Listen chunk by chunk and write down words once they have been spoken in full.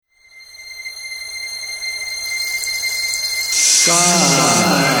Joel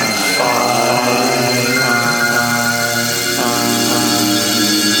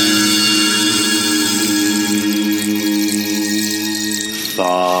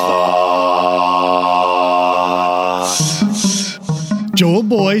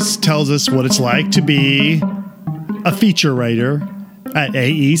Boyce tells us what it's like to be a feature writer at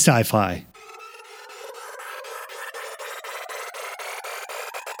AEScifi.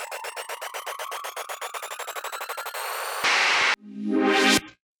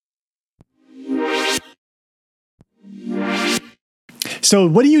 So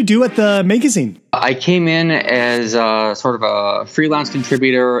what do you do at the magazine? I came in as sort of a freelance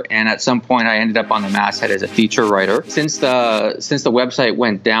contributor, and at some point I ended up on the masthead as a feature writer. Since the website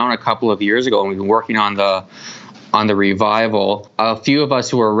went down a couple of years ago, and we've been working on the revival, a few of us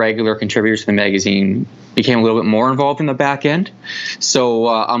who are regular contributors to the magazine became a little bit more involved in the back end. So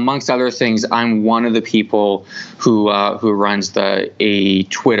amongst other things, I'm one of the people who runs the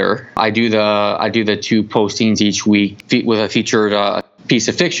Twitter. I do the 2 postings each week with a featured piece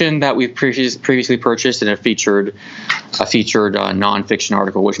of fiction that we've previously purchased, and a featured nonfiction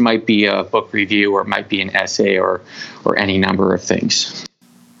article, which might be a book review, or it might be an essay, or any number of things.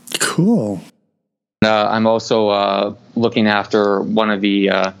 Cool. I'm also looking after one of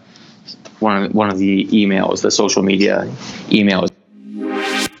the emails, the social media emails.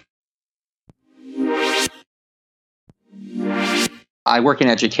 I work in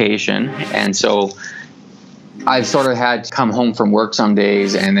education, and so I've sort of had to come home from work some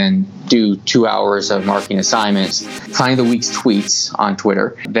days and then do 2 hours of marking assignments, find the week's tweets on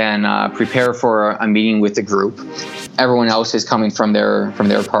Twitter, then prepare for a meeting with the group. Everyone else is coming from their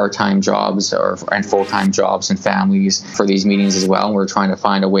part-time jobs and full-time jobs and families for these meetings as well. And we're trying to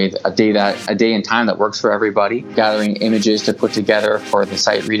find a day and time that works for everybody. Gathering images to put together for the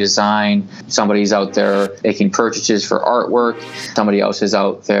site redesign. Somebody's out there making purchases for artwork. Somebody else is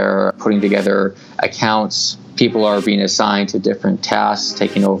out there putting together accounts. People are being assigned to different tasks,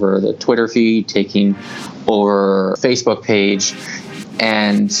 taking over the Twitter feed, taking over Facebook page,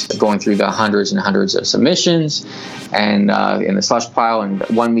 and going through the hundreds and hundreds of submissions and in the slush pile. And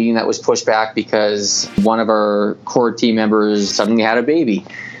one meeting that was pushed back because one of our core team members suddenly had a baby.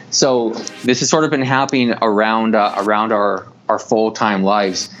 So this has sort of been happening around our full-time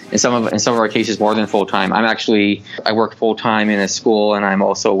lives. In some of our cases, more than full-time. I work full-time in a school, and I'm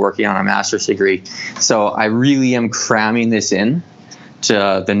also working on a master's degree. So I really am cramming this in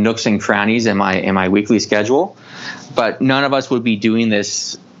to the nooks and crannies in my weekly schedule. But none of us would be doing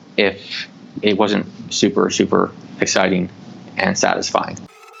this if it wasn't super, super exciting and satisfying.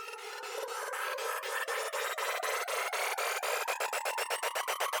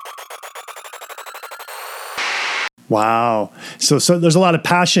 Wow. So there's a lot of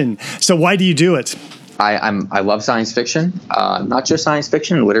passion. So why do you do it? I love science fiction, not just science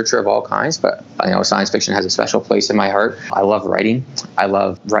fiction, literature of all kinds, but I know science fiction has a special place in my heart. I love writing. I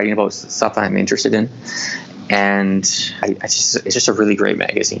love writing about stuff that I'm interested in. And it's just a really great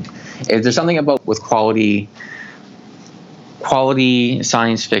magazine. There's something about with quality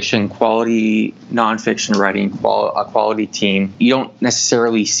science fiction, quality nonfiction writing, a quality team. You don't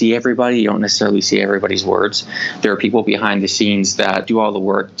necessarily see everybody. You don't necessarily see everybody's words. There are people behind the scenes that do all the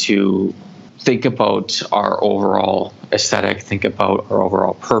work to think about our overall aesthetic, think about our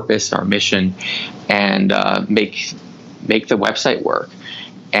overall purpose, our mission, and make the website work.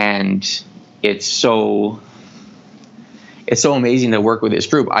 And it's so amazing to work with this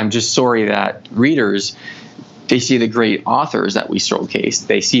group. I'm just sorry that readers, they see the great authors that we showcase.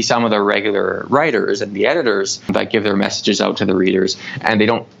 They see some of the regular writers and the editors that give their messages out to the readers, and they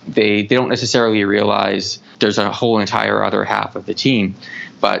don't necessarily realize there's a whole entire other half of the team.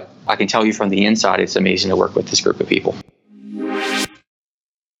 But I can tell you from the inside, it's amazing to work with this group of people.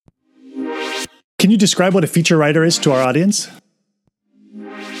 Can you describe what a feature writer is to our audience?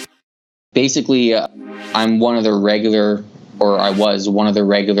 Basically, I'm one of the regular, or I was one of the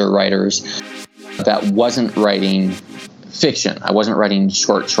regular writers that wasn't writing fiction. I wasn't writing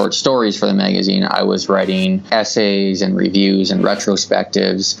short stories for the magazine. I was writing essays and reviews and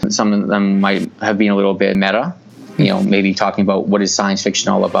retrospectives. Some of them might have been a little bit meta, maybe talking about what is science fiction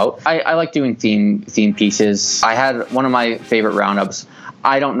all about. I like doing theme pieces. I had one of my favorite roundups.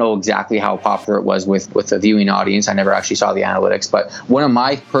 I don't know exactly how popular it was with the viewing audience. I never actually saw the analytics, but one of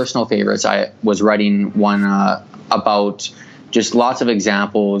my personal favorites, I was writing one about just lots of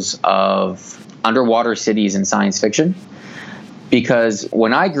examples of underwater cities in science fiction. Because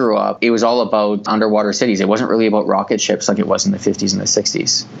when I grew up, it was all about underwater cities. It wasn't really about rocket ships like it was in the 50s and the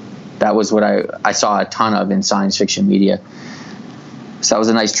 60s. That was what I saw a ton of in science fiction media. So that was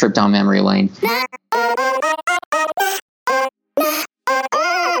a nice trip down memory lane.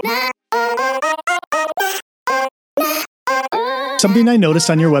 Something I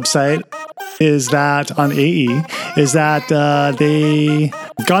noticed on your website is that on AE is that they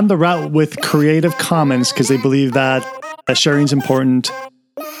gone the route with Creative Commons because they believe that sharing is important.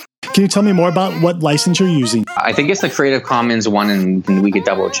 Can you tell me more about what license you're using? I think it's the Creative Commons one, and we could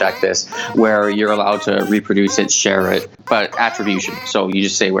double check this, where you're allowed to reproduce it, share it, but attribution. So you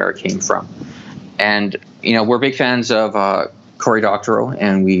just say where it came from. And, we're big fans of Cory Doctorow,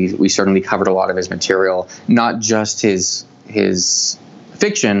 and we certainly covered a lot of his material, not just his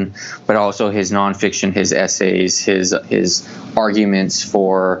fiction, but also his nonfiction, his essays, his arguments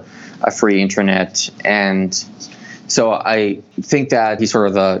for a free internet. And so I think that he's sort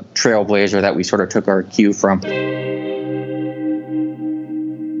of the trailblazer that we sort of took our cue from.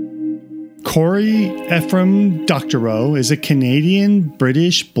 Cory Ephraim Doctorow is a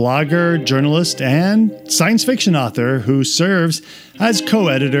Canadian-British blogger, journalist, and science fiction author who serves as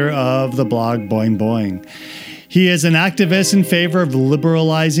co-editor of the blog Boing Boing. He is an activist in favor of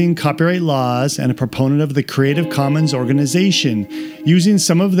liberalizing copyright laws and a proponent of the Creative Commons organization, using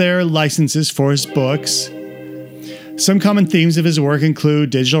some of their licenses for his books. Some common themes of his work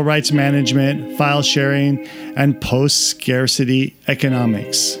include digital rights management, file sharing, and post-scarcity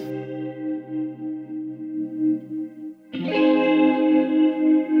economics.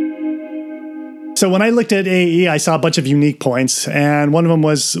 So when I looked at AE, I saw a bunch of unique points, and one of them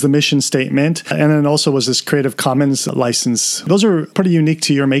was the mission statement, and then also was this Creative Commons license. Those are pretty unique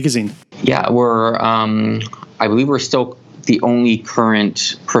to your magazine. Yeah, I believe we're still the only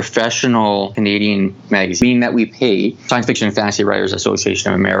current professional Canadian magazine that we pay Science Fiction and Fantasy Writers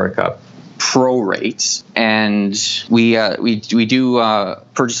Association of America pro rates, and we do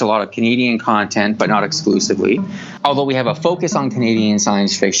purchase a lot of Canadian content, but not exclusively. Although we have a focus on Canadian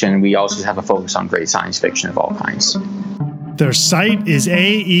science fiction, we also have a focus on great science fiction of all kinds. Their site is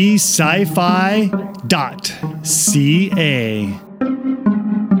AEScifi.ca.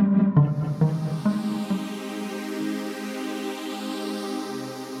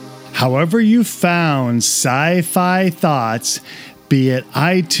 However you found Sci-Fi Thoughts, be it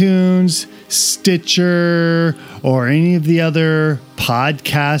iTunes, Stitcher, or any of the other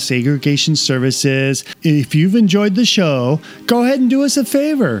podcast aggregation services, if you've enjoyed the show, go ahead and do us a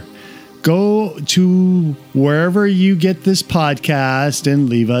favor. Go to wherever you get this podcast and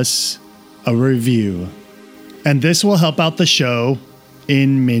leave us a review. And this will help out the show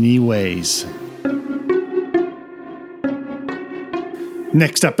in many ways.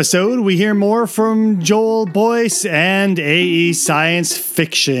 Next episode, we hear more from Joel Boyce and AE Science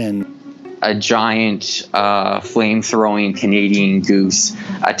Fiction. A giant flame-throwing Canadian goose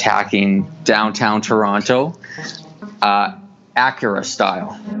attacking downtown Toronto, Acura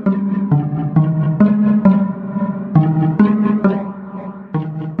style.